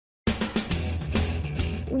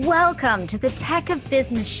Welcome to the Tech of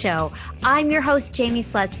Business Show. I'm your host, Jamie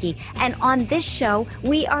Slutsky, and on this show,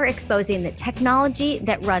 we are exposing the technology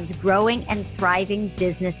that runs growing and thriving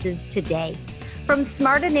businesses today. From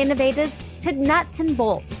smart and innovative to nuts and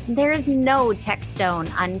bolts, there is no tech stone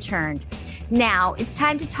unturned. Now it's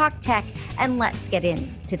time to talk tech, and let's get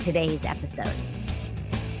into today's episode.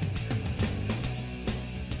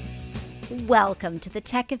 Welcome to the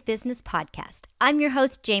Tech of Business podcast. I'm your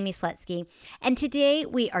host, Jamie Slutsky, and today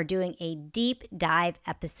we are doing a deep dive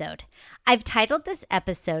episode. I've titled this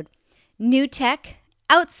episode, New Tech,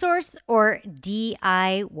 Outsource, or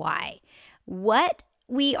DIY. What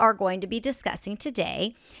we are going to be discussing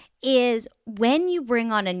today is when you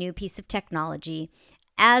bring on a new piece of technology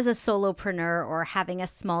as a solopreneur or having a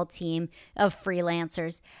small team of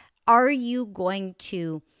freelancers, are you going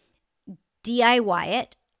to DIY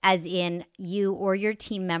it? As in you or your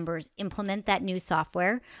team members implement that new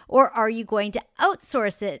software, or are you going to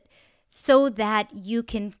outsource it so that you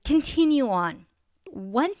can continue on?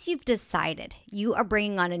 Once you've decided you are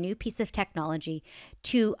bringing on a new piece of technology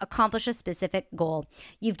to accomplish a specific goal,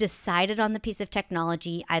 you've decided on the piece of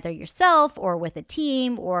technology either yourself or with a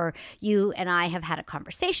team, or you and I have had a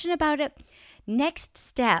conversation about it. Next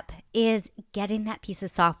step is getting that piece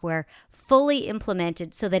of software fully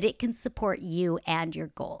implemented so that it can support you and your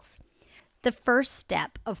goals. The first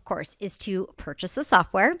step, of course, is to purchase the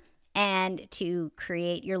software and to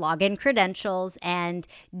create your login credentials and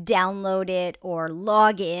download it or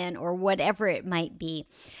log in or whatever it might be.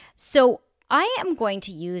 So I am going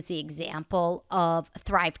to use the example of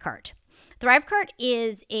ThriveCart. ThriveCart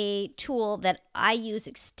is a tool that I use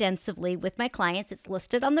extensively with my clients. It's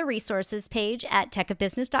listed on the resources page at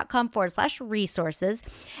techofbusiness.com/resources,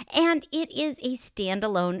 and it is a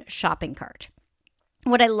standalone shopping cart.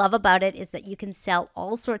 What I love about it is that you can sell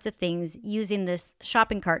all sorts of things using this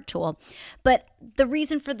shopping cart tool. But the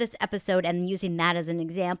reason for this episode and using that as an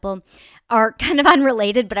example are kind of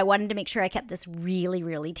unrelated, but I wanted to make sure I kept this really,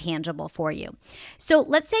 really tangible for you. So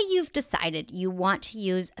let's say you've decided you want to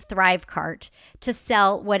use ThriveCart to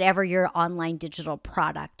sell whatever your online digital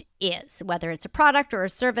product is, whether it's a product or a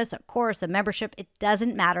service, a course, a membership, it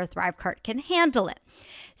doesn't matter. ThriveCart can handle it.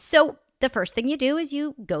 So the first thing you do is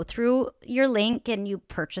you go through your link and you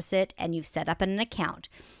purchase it and you've set up an account.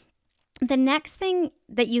 The next thing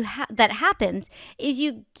that that happens is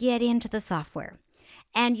you get into the software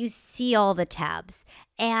and you see all the tabs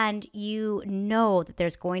and you know that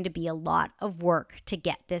there's going to be a lot of work to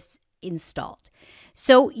get this installed.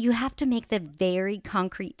 So you have to make the very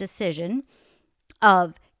concrete decision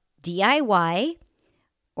of DIY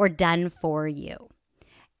or done for you.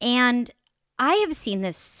 And I have seen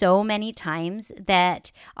this so many times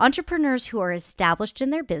that entrepreneurs who are established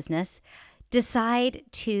in their business decide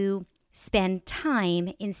to spend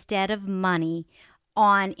time instead of money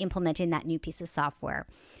on implementing that new piece of software.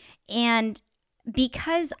 And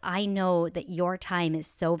because I know that your time is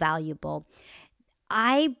so valuable,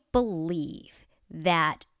 I believe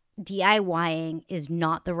that DIYing is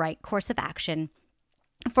not the right course of action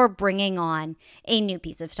for bringing on a new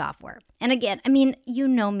piece of software. And again, you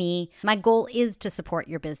know me, my goal is to support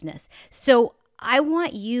your business. So I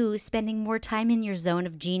want you spending more time in your zone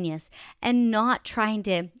of genius and not trying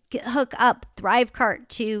to hook up ThriveCart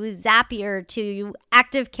to Zapier, to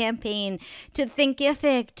ActiveCampaign, to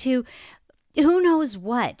Thinkific, to who knows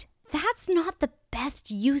what. That's not the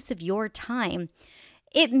best use of your time.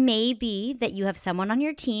 It may be that you have someone on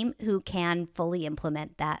your team who can fully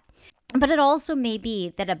implement that. But it also may be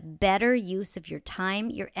that a better use of your time,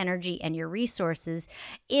 your energy, and your resources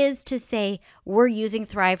is to say, we're using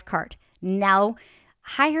ThriveCart. Now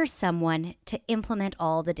hire someone to implement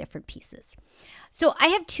all the different pieces. So I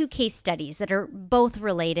have two case studies that are both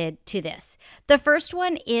related to this. The first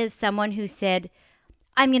one is someone who said,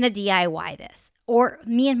 I'm going to DIY this, or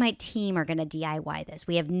me and my team are going to DIY this.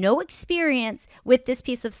 We have no experience with this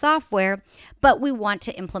piece of software, but we want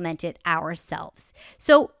to implement it ourselves.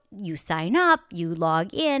 So you sign up, you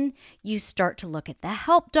log in, you start to look at the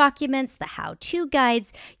help documents, the how-to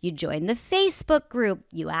guides, you join the Facebook group,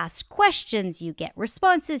 you ask questions, you get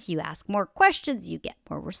responses, you ask more questions, you get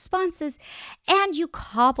more responses, and you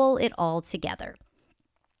cobble it all together.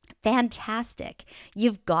 Fantastic.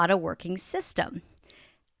 You've got a working system.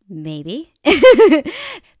 Maybe.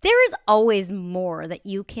 There is always more that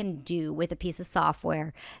you can do with a piece of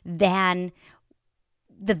software than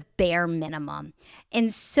the bare minimum.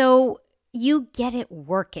 And so you get it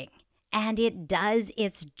working and it does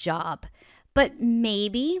its job. But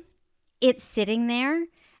maybe it's sitting there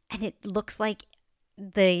and it looks like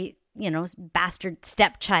the bastard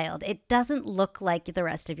stepchild. It doesn't look like the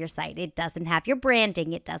rest of your site. It doesn't have your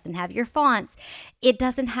branding. It doesn't have your fonts. It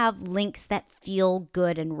doesn't have links that feel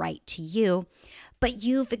good and right to you. But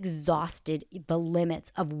you've exhausted the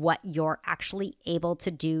limits of what you're actually able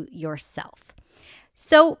to do yourself.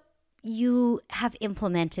 So you have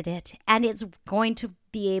implemented it, and it's going to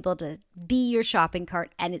be able to be your shopping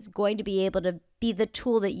cart, and it's going to be able to be the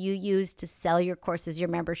tool that you use to sell your courses, your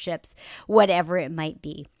memberships, whatever it might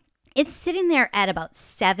be. It's sitting there at about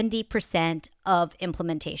 70% of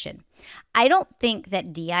implementation. I don't think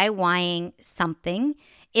that DIYing something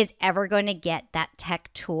is ever going to get that tech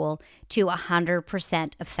tool to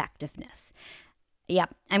 100% effectiveness.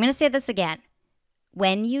 Yep, I'm going to say this again.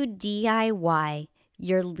 When you DIY,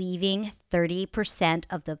 you're leaving 30%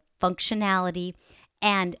 of the functionality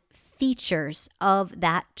and features of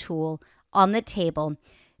that tool on the table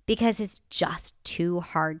because it's just too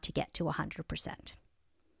hard to get to 100%.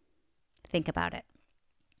 Think about it.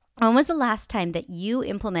 When was the last time that you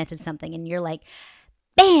implemented something and you're like,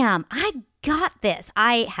 bam, I got this.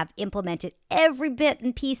 I have implemented every bit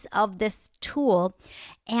and piece of this tool,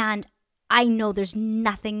 and I know there's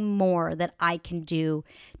nothing more that I can do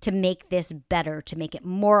to make this better, to make it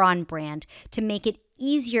more on brand, to make it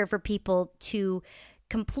easier for people to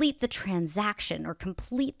complete the transaction or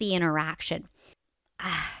complete the interaction.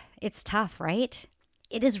 It's tough, right?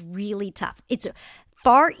 It is really tough. It's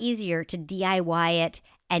far easier to DIY it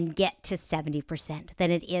and get to 70% than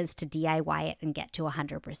it is to DIY it and get to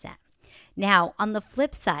 100%. Now, on the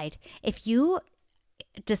flip side, if you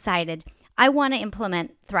decided, I want to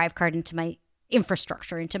implement ThriveCart into my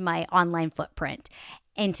infrastructure, into my online footprint,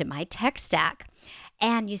 into my tech stack,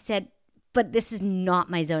 and you said, but this is not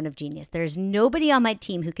my zone of genius. There's nobody on my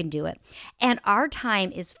team who can do it. And our time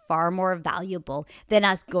is far more valuable than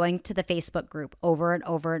us going to the Facebook group over and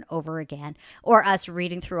over and over again, or us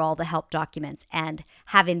reading through all the help documents and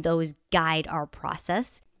having those guide our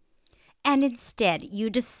process. And instead, you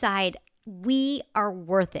decide we are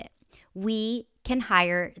worth it. We can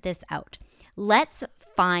hire this out. Let's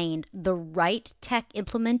find the right tech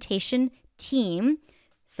implementation team,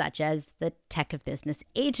 such as the Tech of Business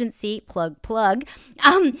Agency, plug,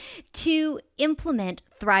 to implement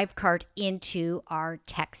ThriveCart into our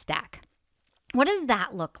tech stack. What does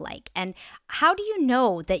that look like? And how do you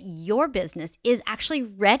know that your business is actually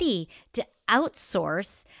ready to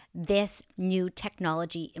outsource this new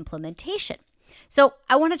technology implementation? So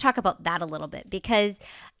I want to talk about that a little bit, because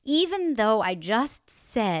even though I just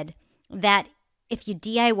said that if you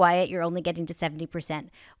DIY it, you're only getting to 70%.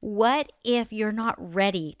 What if you're not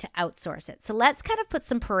ready to outsource it? So let's kind of put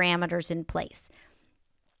some parameters in place.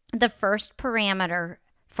 The first parameter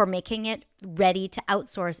for making it ready to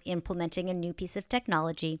outsource implementing a new piece of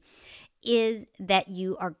technology is that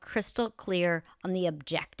you are crystal clear on the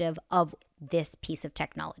objective of this piece of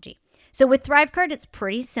technology. So with ThriveCart, it's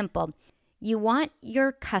pretty simple. You want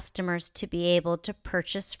your customers to be able to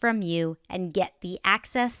purchase from you and get the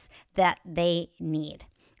access that they need.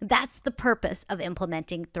 That's the purpose of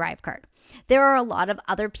implementing ThriveCart. There are a lot of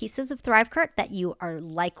other pieces of ThriveCart that you are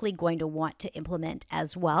likely going to want to implement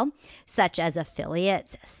as well, such as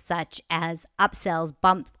affiliates, such as upsells,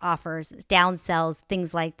 bump offers, downsells,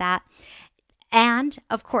 things like that. And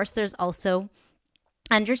of course, there's also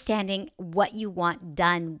understanding what you want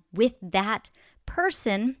done with that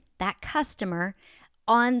person, that customer,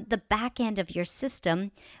 on the back end of your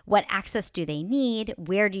system. What access do they need?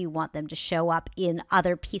 Where do you want them to show up in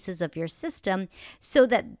other pieces of your system so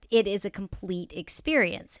that it is a complete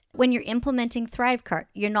experience? When you're implementing ThriveCart,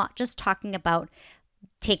 you're not just talking about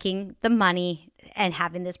taking the money and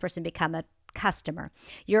having this person become a customer.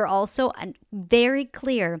 You're also very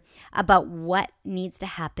clear about what needs to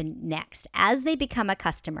happen next. As they become a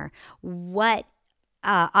customer, what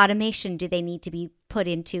automation do they need to be put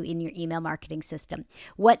into in your email marketing system?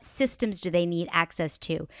 What systems do they need access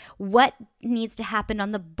to? What needs to happen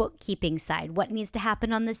on the bookkeeping side? What needs to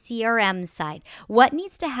happen on the CRM side? What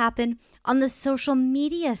needs to happen on the social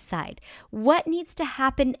media side? What needs to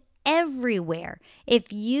happen everywhere?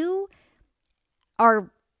 If you are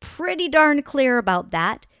pretty darn clear about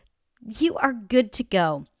that, you are good to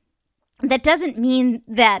go. That doesn't mean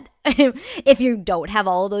that if you don't have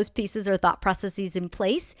all of those pieces or thought processes in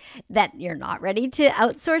place, that you're not ready to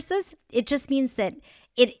outsource this. It just means that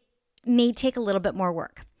it may take a little bit more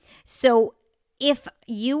work. So if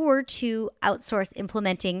you were to outsource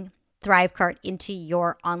implementing ThriveCart into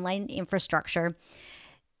your online infrastructure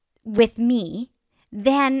with me,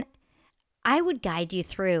 then I would guide you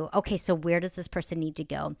through, okay, so where does this person need to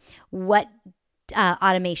go? What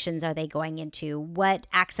automations are they going into? What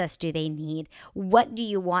access do they need? What do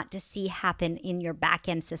you want to see happen in your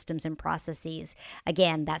back-end systems and processes?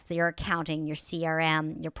 Again, that's your accounting, your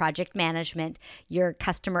CRM, your project management, your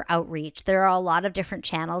customer outreach. There are a lot of different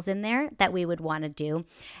channels in there that we would want to do.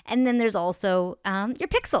 And then there's also your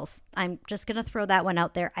pixels. I'm just going to throw that one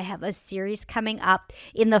out there. I have a series coming up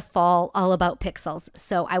in the fall all about pixels.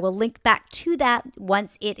 So I will link back to that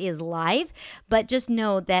once it is live. But just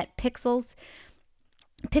know that pixels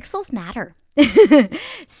matter.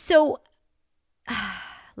 So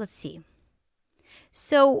let's see.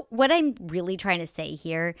 So what I'm really trying to say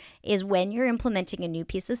here is when you're implementing a new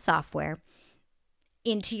piece of software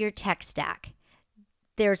into your tech stack,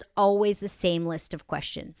 there's always the same list of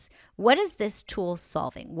questions. What is this tool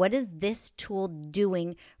solving? What is this tool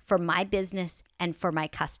doing for my business and for my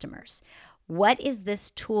customers? What is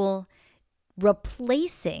this tool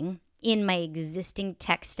replacing in my existing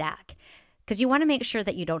tech stack? Because you want to make sure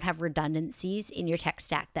that you don't have redundancies in your tech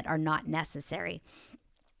stack that are not necessary.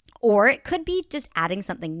 Or it could be just adding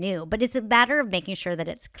something new, but it's a matter of making sure that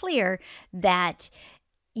it's clear that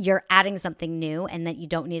you're adding something new and that you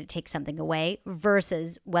don't need to take something away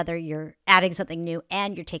versus whether you're adding something new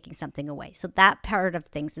and you're taking something away. So that part of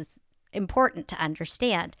things is important to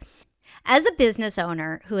understand. As a business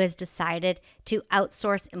owner who has decided to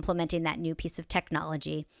outsource implementing that new piece of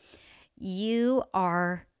technology, you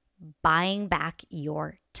are buying back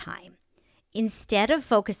your time. Instead of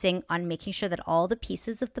focusing on making sure that all the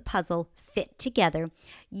pieces of the puzzle fit together,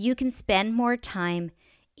 you can spend more time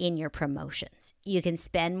in your promotions. You can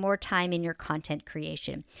spend more time in your content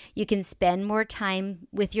creation. You can spend more time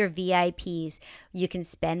with your VIPs. You can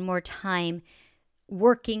spend more time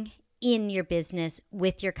working in your business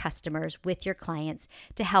with your customers, with your clients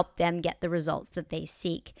to help them get the results that they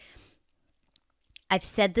seek. I've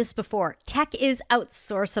said this before, tech is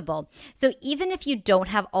outsourceable. So even if you don't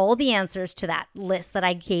have all the answers to that list that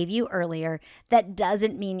I gave you earlier, that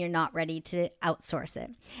doesn't mean you're not ready to outsource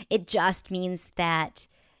it. It just means that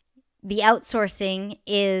the outsourcing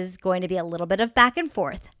is going to be a little bit of back and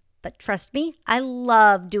forth. But trust me, I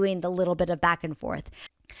love doing the little bit of back and forth.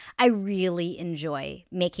 I really enjoy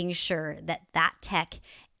making sure that that tech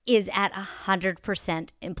is at 100%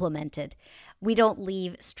 implemented. We don't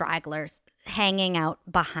leave stragglers hanging out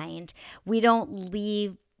behind. We don't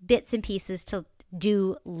leave bits and pieces to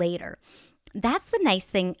do later. That's the nice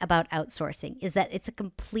thing about outsourcing is that it's a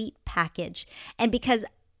complete package. And because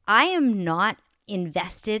I am not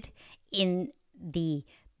invested in the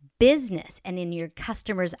business and in your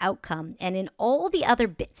customer's outcome and in all the other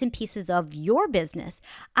bits and pieces of your business,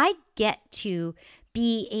 I get to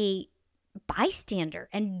be a bystander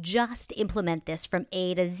and just implement this from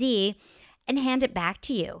A to Z and hand it back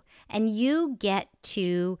to you. And you get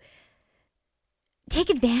to take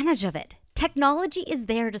advantage of it. Technology is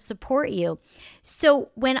there to support you. So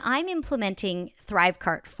when I'm implementing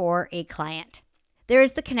ThriveCart for a client, there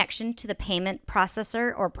is the connection to the payment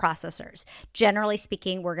processor or processors. Generally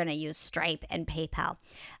speaking, we're going to use Stripe and PayPal.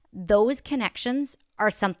 Those connections are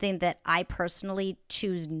something that I personally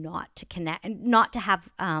choose not to connect, not to have.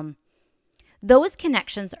 Those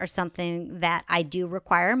connections are something that I do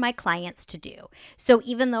require my clients to do. So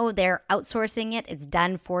even though they're outsourcing it, it's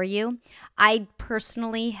done for you. I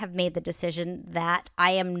personally have made the decision that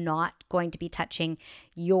I am not going to be touching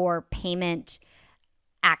your payment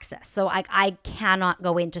access. So I cannot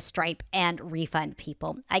go into Stripe and refund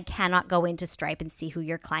people. I cannot go into Stripe and see who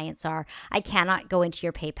your clients are. I cannot go into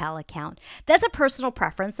your PayPal account. That's a personal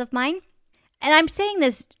preference of mine. And I'm saying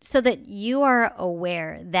this so that you are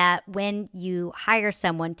aware that when you hire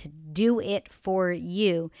someone to do it for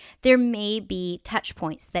you, there may be touch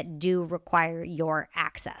points that do require your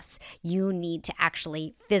access. You need to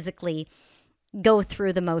actually physically go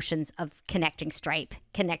through the motions of connecting Stripe,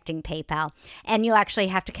 connecting PayPal, and you'll actually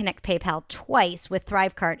have to connect PayPal twice with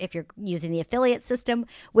ThriveCart if you're using the affiliate system,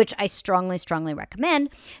 which I strongly, strongly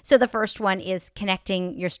recommend. So the first one is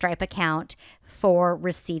connecting your Stripe account for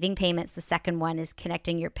receiving payments. The second one is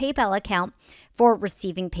connecting your PayPal account for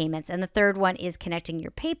receiving payments. And the third one is connecting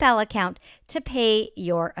your PayPal account to pay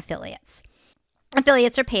your affiliates.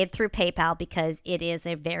 Affiliates are paid through PayPal because it is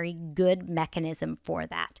a very good mechanism for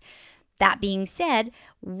that. That being said,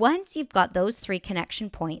 once you've got those 3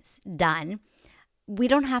 connection points done, we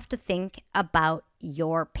don't have to think about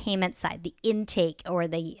your payment side, the intake or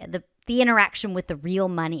the interaction with the real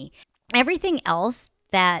money. Everything else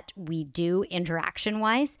that we do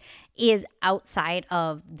interaction-wise is outside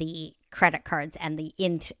of the credit cards and the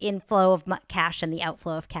inflow of cash and the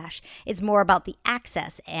outflow of cash. It's more about the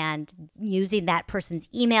access and using that person's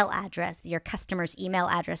email address, your customer's email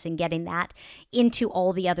address, and getting that into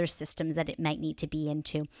all the other systems that it might need to be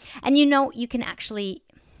into. And you can actually,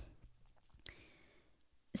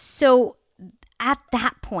 so at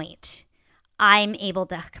that point, I'm able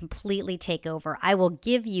to completely take over. I will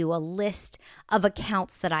give you a list of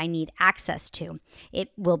accounts that I need access to.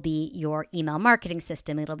 It will be your email marketing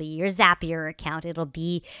system. It'll be your Zapier account. It'll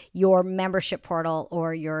be your membership portal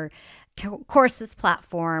or your courses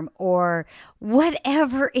platform or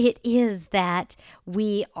whatever it is that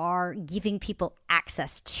we are giving people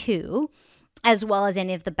access to, as well as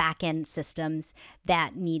any of the back-end systems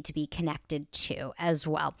that need to be connected to as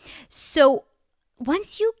well. So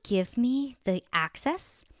once you give me the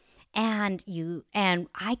access and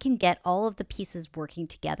I can get all of the pieces working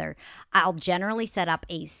together, I'll generally set up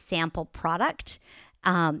a sample product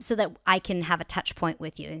so that I can have a touch point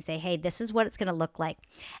with you and say, hey, this is what it's going to look like.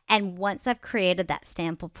 And once I've created that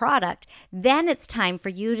sample product, then it's time for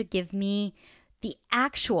you to give me the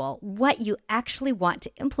actual, what you actually want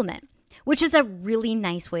to implement, which is a really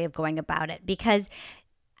nice way of going about it, because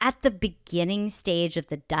at the beginning stage of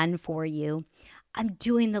the done for you, I'm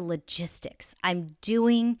doing the logistics. I'm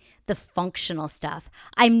doing the functional stuff.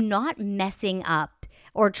 I'm not messing up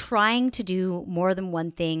or trying to do more than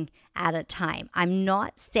one thing at a time. I'm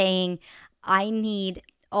not saying I need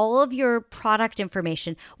all of your product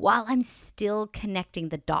information while I'm still connecting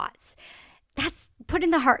the dots. That's putting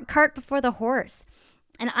the cart before the horse.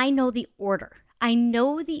 And I know the order. I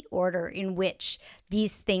know the order in which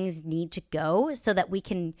these things need to go so that we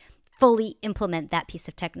can fully implement that piece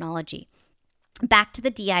of technology. Back to the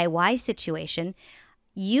DIY situation,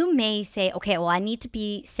 you may say, okay, well, I need to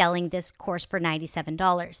be selling this course for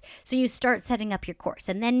 $97. So you start setting up your course,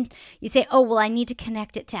 and then you say, oh, well, I need to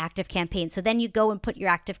connect it to ActiveCampaign. So then you go and put your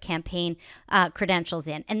ActiveCampaign credentials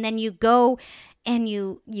in, and then you go and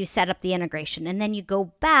you set up the integration, and then you go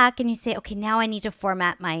back and you say, okay, now I need to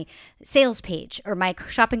format my sales page or my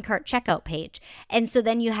shopping cart checkout page. And so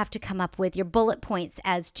then you have to come up with your bullet points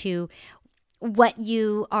as to what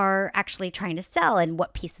you are actually trying to sell and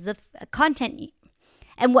what pieces of content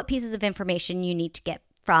and what pieces of information you need to get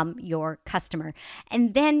from your customer.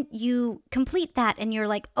 And then you complete that and you're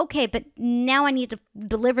like, okay, but now I need to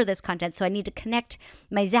deliver this content. So I need to connect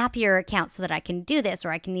my Zapier account so that I can do this,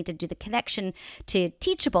 or I can need to do the connection to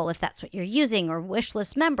Teachable if that's what you're using, or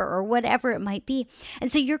Wishlist Member, or whatever it might be.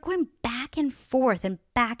 And so you're going back and forth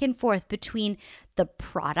between the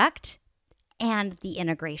product and the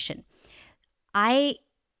integration. I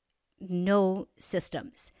know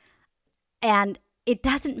systems, and it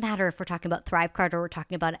doesn't matter if we're talking about ThriveCart or we're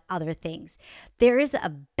talking about other things. There is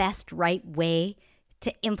a best right way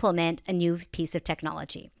to implement a new piece of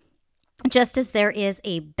technology, just as there is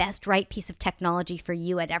a best right piece of technology for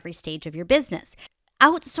you at every stage of your business.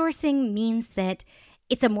 Outsourcing means that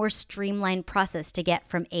it's a more streamlined process to get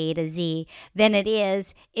from A to Z than it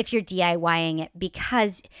is if you're DIYing it,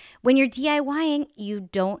 because when you're DIYing, you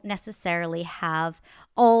don't necessarily have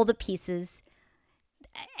all the pieces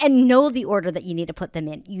and know the order that you need to put them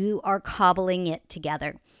in. You are cobbling it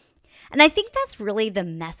together. And I think that's really the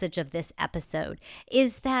message of this episode,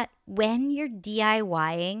 is that when you're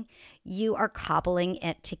DIYing, you are cobbling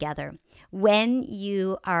it together. When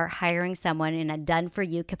you are hiring someone in a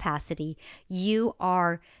done-for-you capacity, you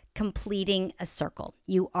are completing a circle.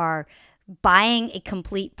 You are buying a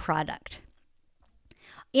complete product.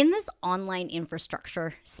 In this online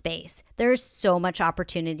infrastructure space, there's so much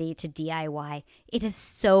opportunity to DIY. It is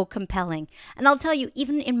so compelling. And I'll tell you,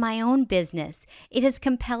 even in my own business, it is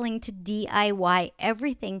compelling to DIY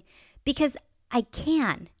everything because I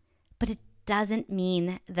can, but it doesn't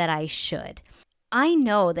mean that I should. I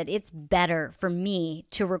know that it's better for me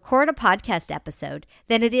to record a podcast episode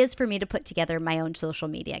than it is for me to put together my own social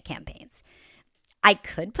media campaigns. I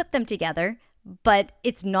could put them together, but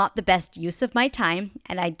it's not the best use of my time,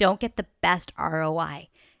 and I don't get the best ROI.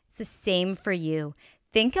 It's the same for you.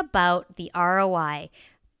 Think about the ROI,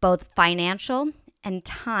 both financial and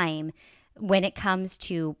time, when it comes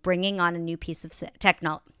to bringing on a new piece of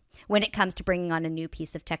technology.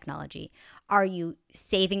 Are you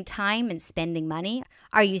saving time and spending money?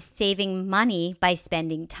 Are you saving money by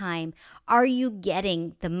spending time? Are you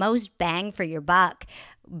getting the most bang for your buck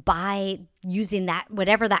by using that,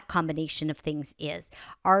 whatever that combination of things is?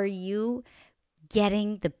 Are you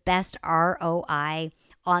getting the best ROI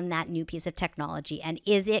on that new piece of technology? And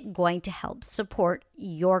is it going to help support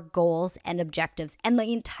your goals and objectives and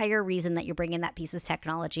the entire reason that you're bringing that piece of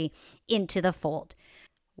technology into the fold?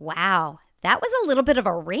 Wow, That was a little bit of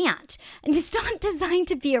a rant, and it's not designed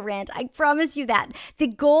to be a rant. I promise you that. The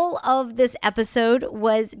goal of this episode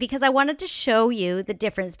was because I wanted to show you the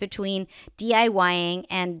difference between DIYing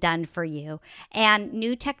and done for you. And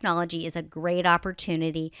new technology is a great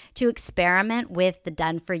opportunity to experiment with the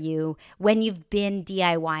done for you when you've been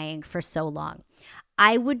DIYing for so long.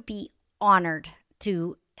 I would be honored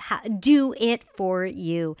to do it for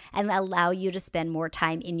you and allow you to spend more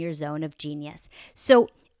time in your zone of genius. So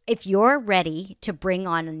if you're ready to bring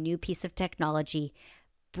on a new piece of technology,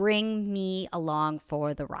 bring me along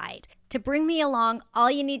for the ride. To bring me along, all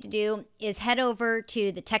you need to do is head over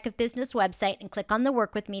to the Tech of Business website and click on the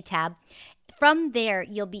Work With Me tab. From there,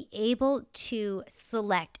 you'll be able to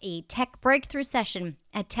select a tech breakthrough session,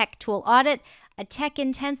 a tech tool audit, a tech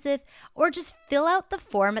intensive, or just fill out the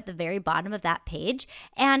form at the very bottom of that page,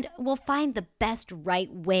 and we'll find the best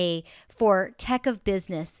right way for Tech of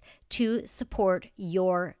Business to support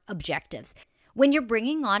your objectives. When you're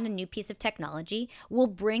bringing on a new piece of technology, we'll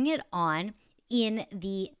bring it on in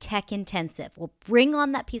the tech intensive. We'll bring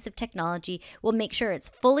on that piece of technology. We'll make sure it's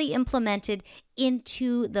fully implemented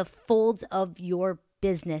into the folds of your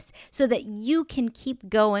business so that you can keep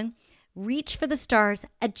going, reach for the stars,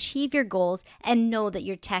 achieve your goals, and know that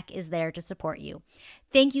your tech is there to support you.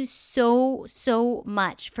 Thank you so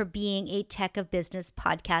much for being a Tech of Business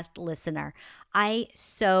podcast listener. I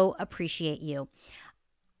so appreciate you.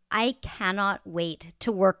 I cannot wait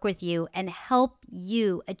to work with you and help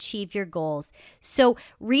you achieve your goals. So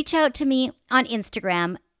reach out to me on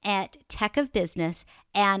Instagram at Tech of Business,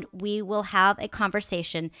 and we will have a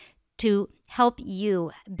conversation to help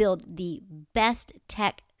you build the best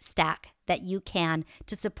tech stack that you can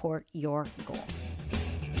to support your goals.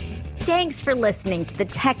 Thanks for listening to the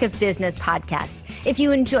Tech of Business podcast. If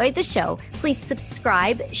you enjoyed the show, please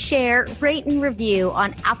subscribe, share, rate, and review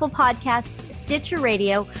on Apple Podcasts, Stitcher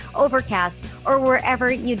Radio, Overcast, or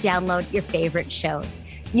wherever you download your favorite shows.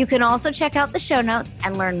 You can also check out the show notes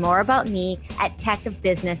and learn more about me at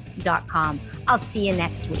techofbusiness.com. I'll see you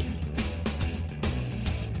next week.